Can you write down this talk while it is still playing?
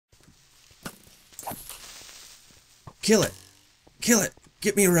Kill it. Kill it.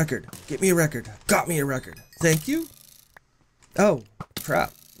 Get me a record. Get me a record. Got me a record. Thank you. Oh,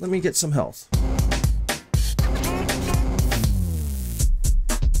 crap. Let me get some health.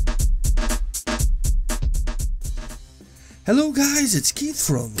 Hello guys, it's Keith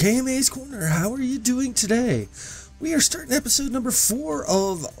from KMAs Korner. How are you doing today? We are starting episode number 4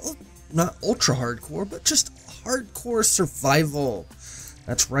 of, not ultra hardcore, but just hardcore survival.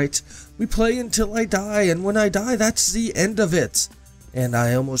 That's right, we play until I die, and when I die, that's the end of it. And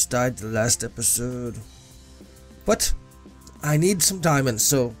I almost died the last episode. But I need some diamonds,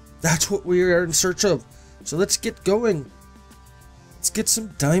 so that's what we are in search of. So let's get going. Let's get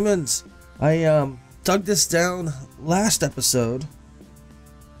some diamonds. I dug this down last episode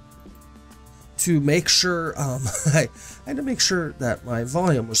to make sure, I had to make sure that my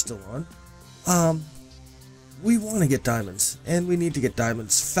volume was still on. We want to get diamonds, and we need to get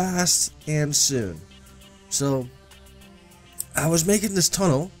diamonds fast and soon. So, I was making this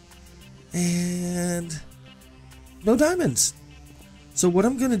tunnel, and no diamonds. So what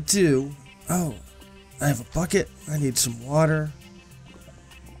I'm gonna do, I have a bucket, I need some water.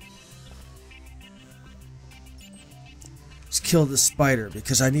 Let's kill this spider,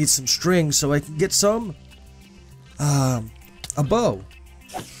 because I need some string so I can get some, a bow.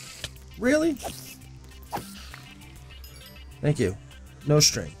 Really? Thank you. No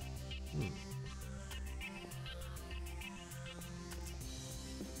string.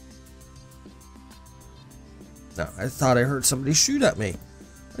 No, I thought I heard somebody shoot at me.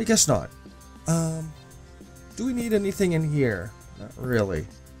 I guess not. Do we need anything in here? Not really.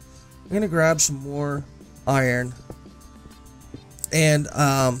 I'm gonna grab some more iron and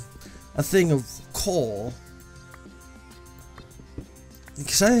a thing of coal,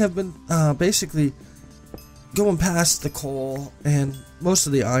 because I have been basically going past the coal and most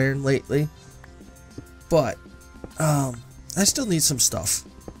of the iron lately, but I still need some stuff.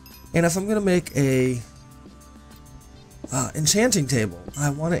 And if I'm gonna make a enchanting table, I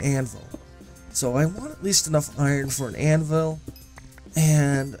want an anvil, so I want at least enough iron for an anvil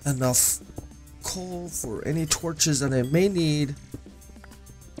and enough coal for any torches that I may need.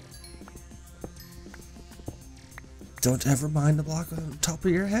 Don't ever mind the block on the top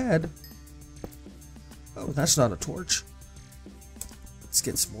of your head. Oh, that's not a torch. Let's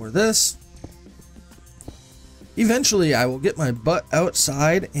get some more of this. Eventually, I will get my butt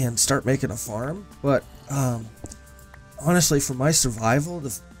outside and start making a farm, but honestly, for my survival,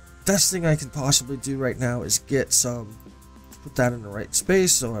 the best thing I can possibly do right now is get some, put that in the right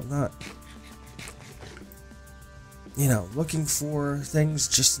space so I'm not, you know, looking for things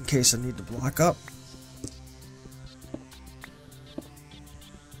just in case I need to block up.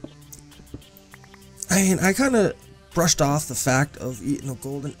 I mean, I kind of brushed off the fact of eating a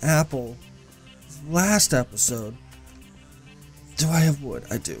golden apple last episode. Do I have wood?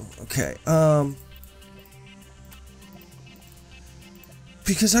 I do. Okay.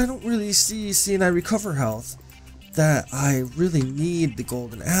 Because I don't really see, seeing I recover health, that I really need the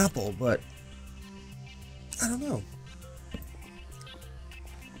golden apple, but I don't know.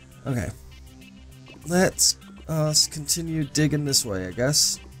 Okay. Let's continue digging this way, I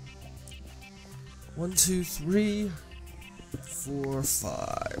guess. 1, 2, 3, 4,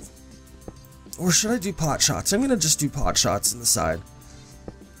 5. Or should I do pot shots? I'm gonna just do pot shots on the side.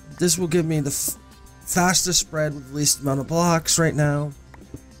 This will give me the fastest spread with the least amount of blocks right now.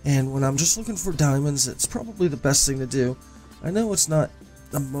 And when I'm just looking for diamonds, it's probably the best thing to do. I know it's not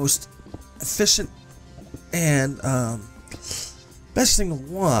the most efficient and best thing to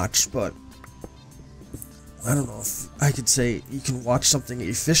watch, but I don't know if I could say you can watch something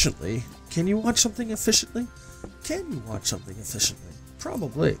efficiently. Can you watch something efficiently? Can you watch something efficiently?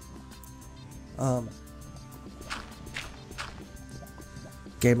 Probably.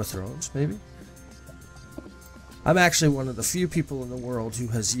 Game of Thrones, maybe? I'm actually one of the few people in the world who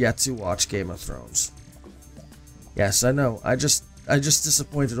has yet to watch Game of Thrones. Yes, I know. I just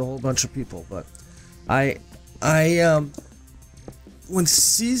disappointed a whole bunch of people, but when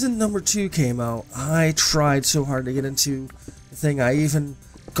season number 2 came out, I tried so hard to get into the thing. I even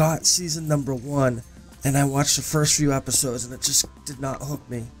got season number 1, and I watched the first few episodes, and it just did not hook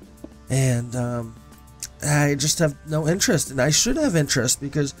me. And I just have no interest, and I should have interest,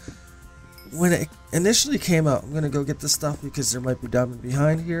 because when it initially came out, I'm gonna go get this stuff because there might be diamond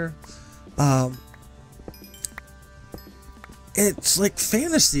behind here. It's like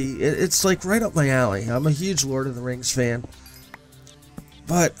fantasy. It's like right up my alley. I'm a huge Lord of the Rings fan,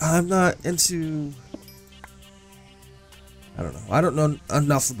 but I'm not into, I don't know. I don't know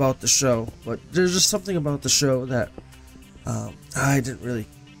enough about the show, but there's just something about the show that I didn't really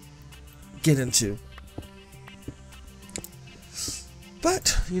get into.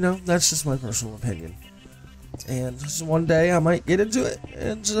 But, you know, that's just my personal opinion. And just one day I might get into it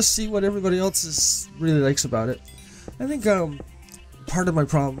and just see what everybody else really likes about it. I think part of my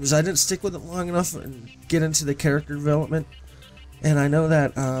problem is I didn't stick with it long enough and get into the character development. And I know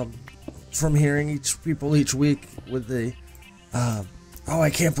that from hearing people each week with the, oh, I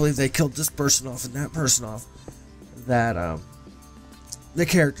can't believe they killed this person off and that person off, that the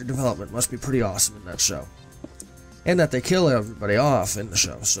character development must be pretty awesome in that show. And that they kill everybody off in the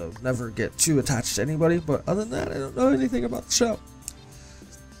show, so never get too attached to anybody. But other than that, I don't know anything about the show.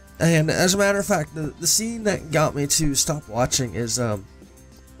 And as a matter of fact, the scene that got me to stop watching is, I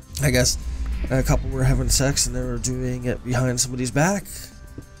guess, a couple were having sex and they were doing it behind somebody's back.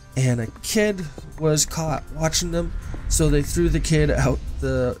 And a kid was caught watching them, so they threw the kid out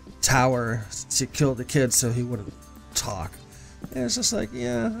the tower to kill the kid so he wouldn't talk. And it's just like,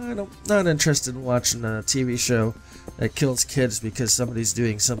 yeah, not interested in watching a TV show that kills kids because somebody's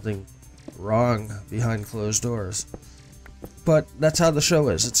doing something wrong behind closed doors. But that's how the show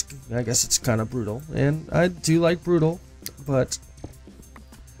is. I guess it's kind of brutal, and I do like brutal, but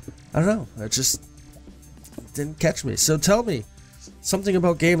I don't know. It just didn't catch me. So tell me something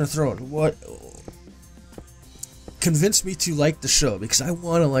about Game of Thrones. What convinced me to like the show? Because I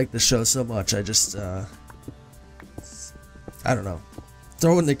want to like the show so much. I just I don't know.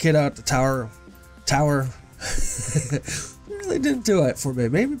 Throwing the kid out the tower really didn't do it for me.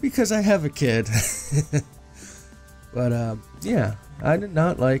 Maybe because I have a kid. But yeah, I did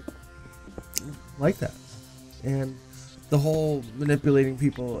not like that. And the whole manipulating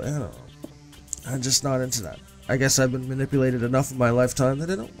people, I don't know. I'm just not into that. I guess I've been manipulated enough in my lifetime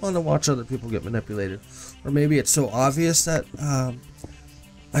that I don't want to watch other people get manipulated. Or maybe it's so obvious that I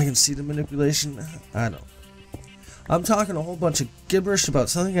can see the manipulation. I don't know. I'm talking a whole bunch of gibberish about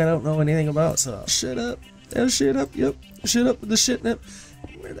something I don't know anything about, so I'll shut up. I'll shut up, yep. Shut up with the shit nip.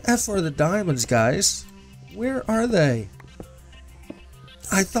 Where the F are the diamonds, guys? Where are they?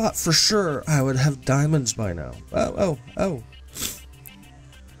 I thought for sure I would have diamonds by now. Oh.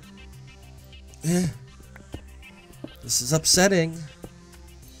 Eh. This is upsetting.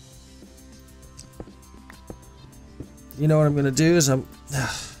 You know what I'm gonna do is I'm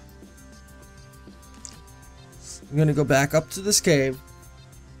gonna go back up to this cave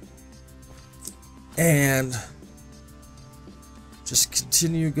and just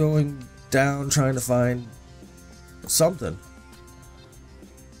continue going down trying to find something.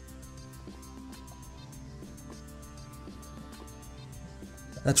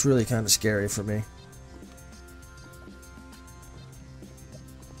 That's really kind of scary for me.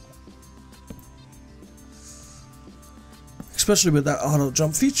 Especially with that auto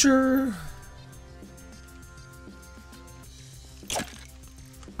jump feature.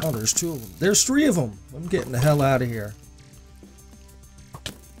 Oh, there's two of them. There's three of them. I'm getting the hell out of here.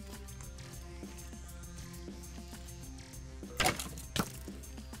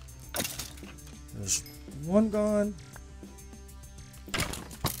 There's one gone.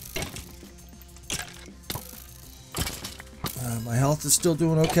 My health is still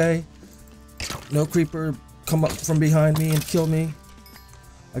doing okay. No creeper come up from behind me and kill me.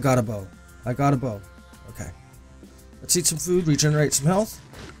 I got a bow. Okay. Let's eat some food, regenerate some health.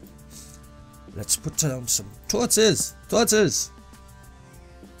 Let's put down some torches. I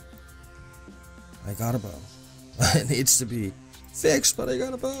got a bow. It needs to be fixed, but I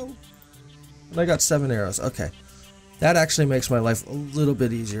got a bow. And I got 7 arrows. Okay. That actually makes my life a little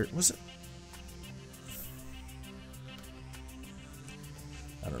bit easier. Was it?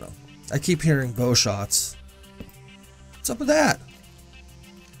 I don't know. I keep hearing bow shots. What's up with that?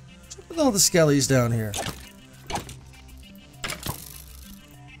 What's up with all the skellies down here?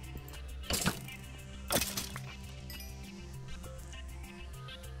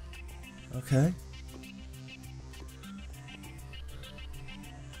 Okay.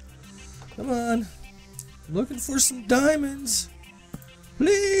 Come on. I'm looking for some diamonds.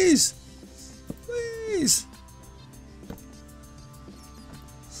 Please. Please.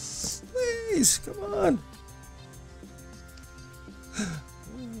 Please. Come on.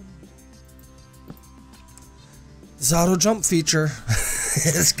 This auto jump feature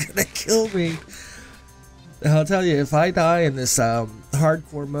is gonna kill me. I'll tell you, if I die in this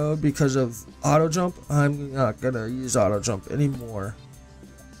hardcore mode because of auto jump, I'm not gonna use auto jump anymore.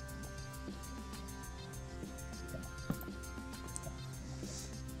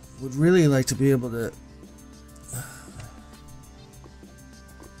 Would really like to be able to.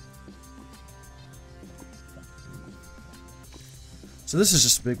 So this is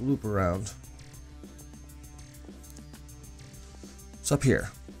just a big loop around. It's up here.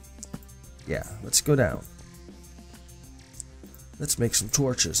 Yeah, let's go down. Let's make some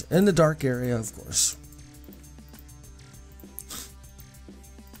torches. In the dark area, of course.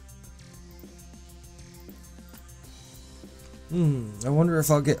 I wonder if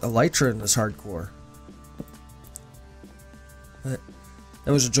I'll get elytra in this hardcore. That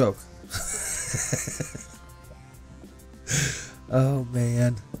was a joke. Oh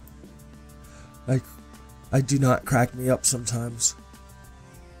man. I do not crack me up sometimes.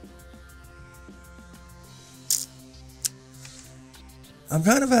 I'm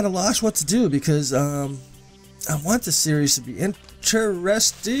kind of at a loss what to do because I want the series to be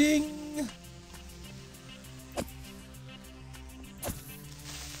interesting.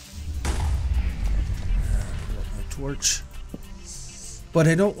 Torch. But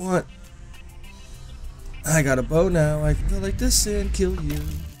I don't want... I got a bow now. I can go like this and kill you.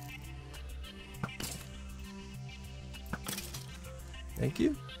 Thank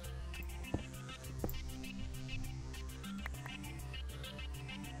you.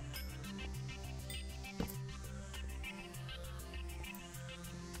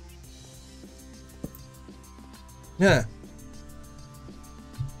 Yeah.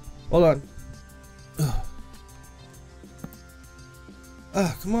 Hold on. Ugh.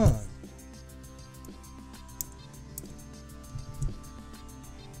 Ah, come on.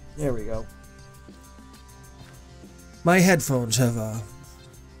 There we go. My headphones have,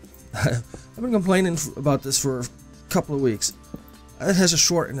 I've been complaining about this for a couple of weeks. It has a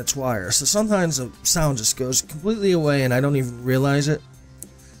short in its wire, so sometimes the sound just goes completely away and I don't even realize it.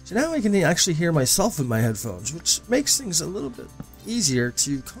 So now I can actually hear myself in my headphones, which makes things a little bit easier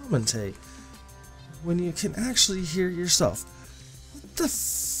to commentate when you can actually hear yourself.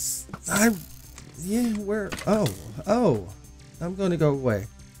 Oh, I'm going to go away.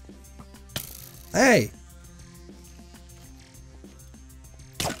 Hey!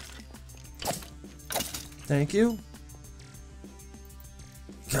 Thank you.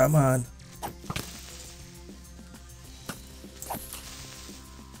 Come on.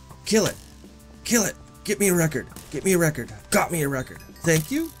 Kill it. Kill it. Get me a record. Get me a record. Got me a record. Thank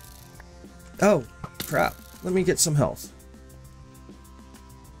you. Oh, crap. Let me get some health.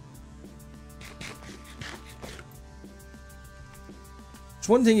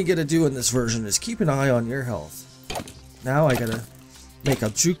 So one thing you gotta do in this version is keep an eye on your health. Now I gotta make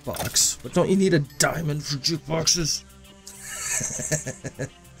a jukebox. But don't you need a diamond for jukeboxes?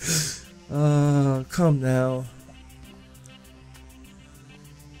 Come now.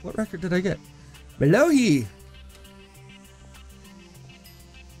 What record did I get? Melohi!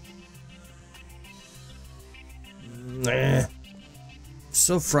 Nah.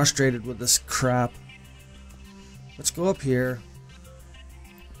 So frustrated with this crap. Let's go up here.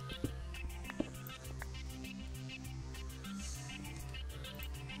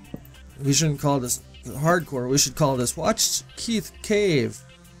 We shouldn't call this hardcore. We should call this Watch Keith Cave.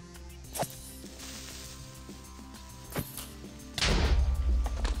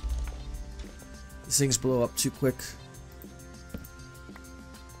 These things blow up too quick.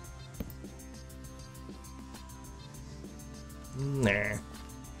 Nah.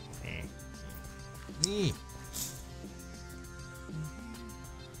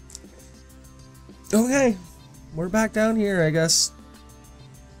 Okay, we're back down here, I guess.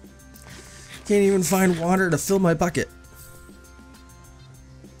 Can't even find water to fill my bucket.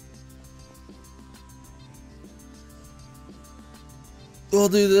 We'll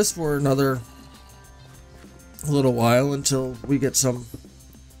do this for another little while until we get some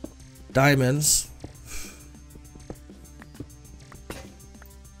diamonds.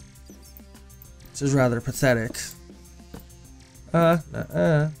 This is rather pathetic.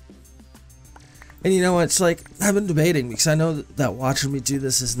 And you know, it's like, I've been debating because I know that watching me do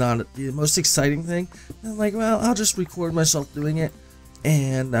this is not the most exciting thing. And I'm like, well, I'll just record myself doing it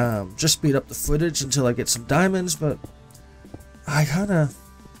and just speed up the footage until I get some diamonds, but I kind of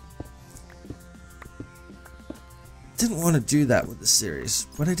didn't want to do that with the series.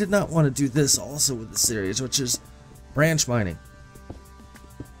 But I did not want to do this also with the series, which is branch mining.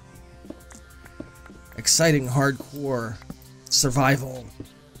 Exciting, hardcore, survival,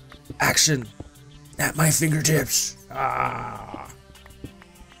 action. At my fingertips.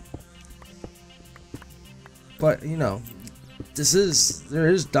 But you know, there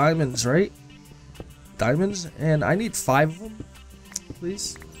is diamonds, right? Diamonds, and I need 5 of them,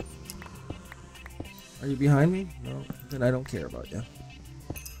 please. Are you behind me? No, then I don't care about you.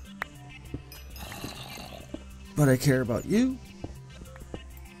 But I care about you.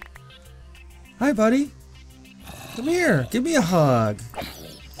 Hi, buddy. Come here, give me a hug.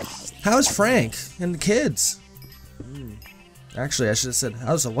 How's Frank and the kids? Actually, I should have said,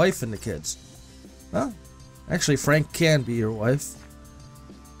 how's the wife and the kids? Well, Actually, Frank can be your wife.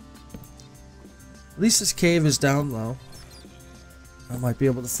 At least this cave is down low. I might be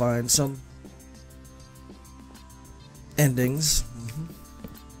able to find some endings.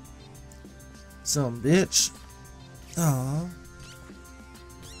 Some bitch. Aww.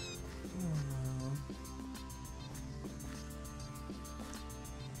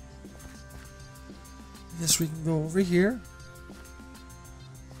 Guess we can go over here.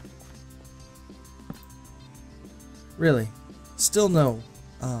 Really? Still no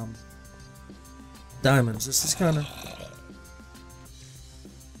diamonds. This is kind of...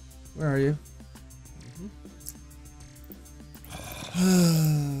 Where are you?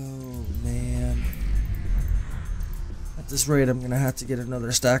 Oh, man. At this rate, I'm going to have to get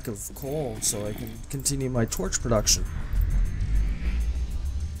another stack of coal so I can continue my torch production.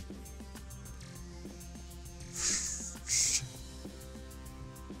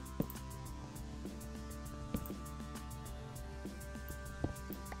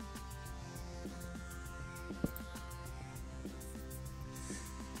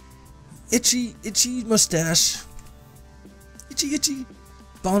 Itchy mustache. Itchy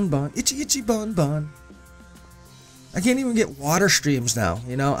bonbon. Itchy bonbon. I can't even get water streams now,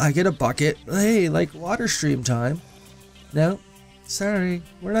 you know? I get a bucket. Hey, like water stream time. No, sorry.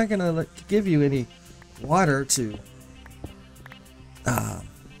 We're not gonna give you any water to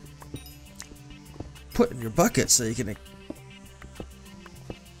put in your bucket so you can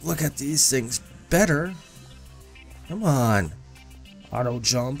look at these things better. Come on. Auto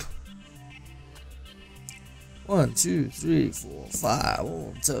jump. 1, 2, 3, 4, 5.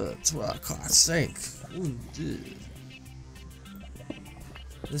 1, 2, 3, 4, 5. 1, 2.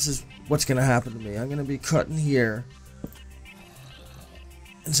 This is what's gonna happen to me. I'm gonna be cutting here,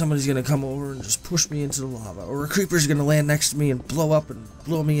 and somebody's gonna come over and just push me into the lava, or a creeper's gonna land next to me and blow up and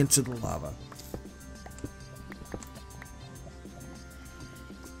blow me into the lava.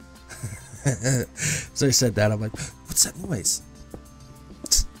 So I said that, I'm like, what's that noise?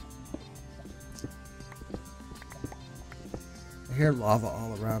 I hear lava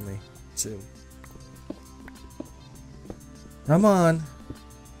all around me, too. Come on.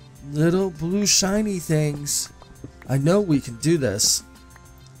 Little blue shiny things. I know we can do this.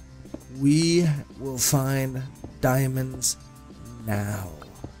 We will find diamonds now.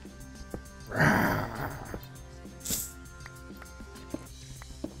 Oh,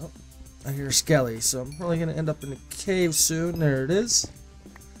 I hear Skelly, so I'm probably going to end up in a cave soon. There it is.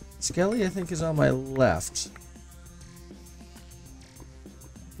 Skelly, I think, is on my left.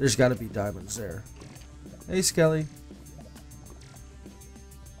 There's got to be diamonds there. Hey, Skelly.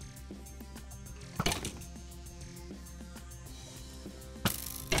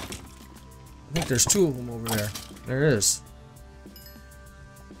 I think there's 2 of them over there. There is.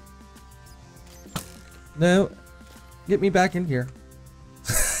 No. Get me back in here.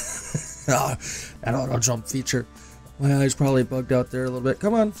 Oh, that auto jump feature. My eyes probably bugged out there a little bit.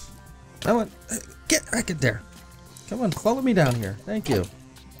 Come on. Come on. Get back in there. Come on. Follow me down here. Thank you.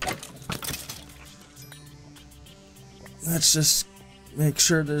 Let's just make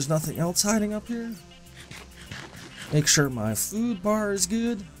sure there's nothing else hiding up here. Make sure my food bar is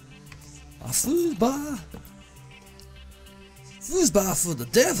good. A food bar? Food bar for the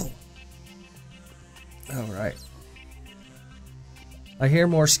devil. Alright. I hear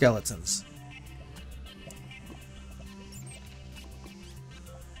more skeletons.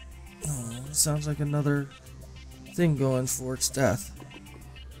 Oh, it sounds like another thing going for its death.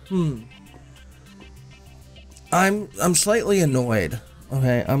 I'm slightly annoyed.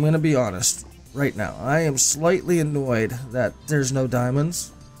 Okay, I'm gonna be honest right now. I am slightly annoyed that there's no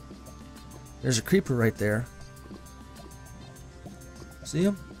diamonds. There's a creeper right there. See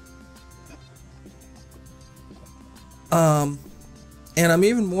him? And I'm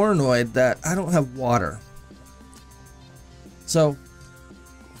even more annoyed that I don't have water. So,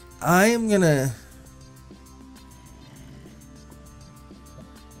 I am gonna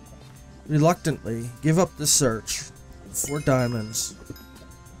reluctantly give up the search for diamonds.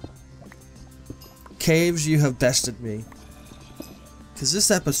 Caves, you have bested me. Because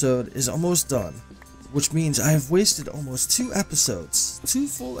this episode is almost done, which means I have wasted almost 2 episodes, 2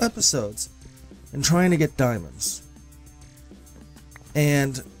 full episodes, in trying to get diamonds.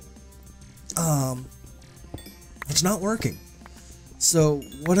 And, it's not working. So,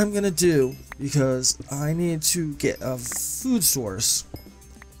 what I'm gonna do, because I need to get a food source,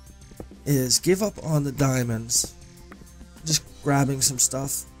 is give up on the diamonds, just grabbing some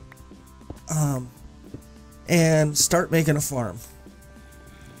stuff, and start making a farm.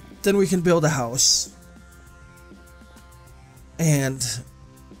 Then we can build a house, and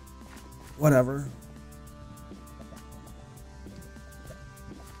whatever.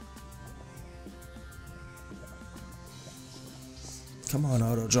 Come on,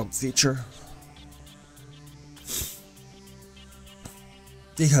 auto jump feature.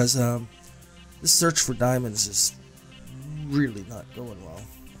 Because this search for diamonds is really not going well.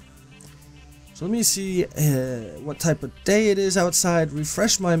 So let me see what type of day it is outside.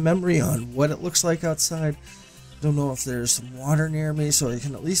 Refresh my memory on what it looks like outside. Don't know if there's some water near me, so I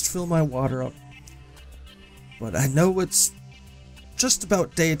can at least fill my water up. But I know it's just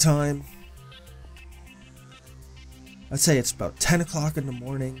about daytime. I'd say it's about 10 o'clock in the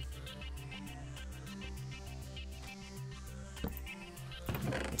morning.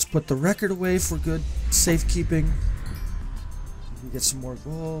 Let's put the record away for good safekeeping. We get some more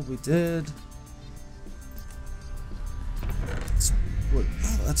gold. We did. Oh,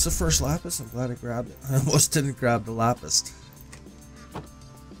 that's the first lapis. I'm glad I grabbed it. I almost didn't grab the lapis.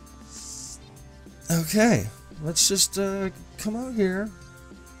 Okay, let's just come out here.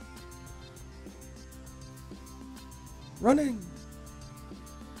 Running.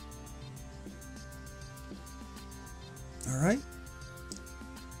 Alright.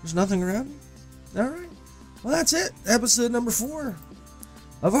 There's nothing around. Alright. Well, that's it. Episode number 4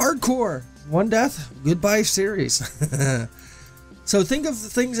 of Hardcore. One death, goodbye series. So think of the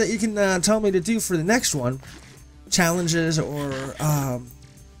things that you can tell me to do for the next one. Challenges or, what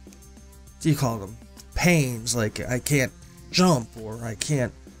do you call them? Pains, like I can't jump or I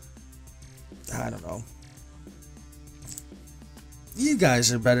can't, I don't know. You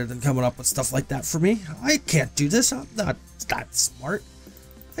guys are better than coming up with stuff like that for me. I can't do this. I'm not that smart.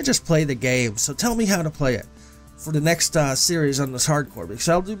 I just play the game. So tell me how to play it for the next series on this Hardcore, because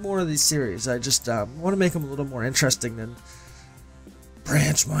I'll do more of these series. I just want to make them a little more interesting than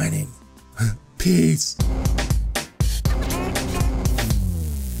branch mining. Peace.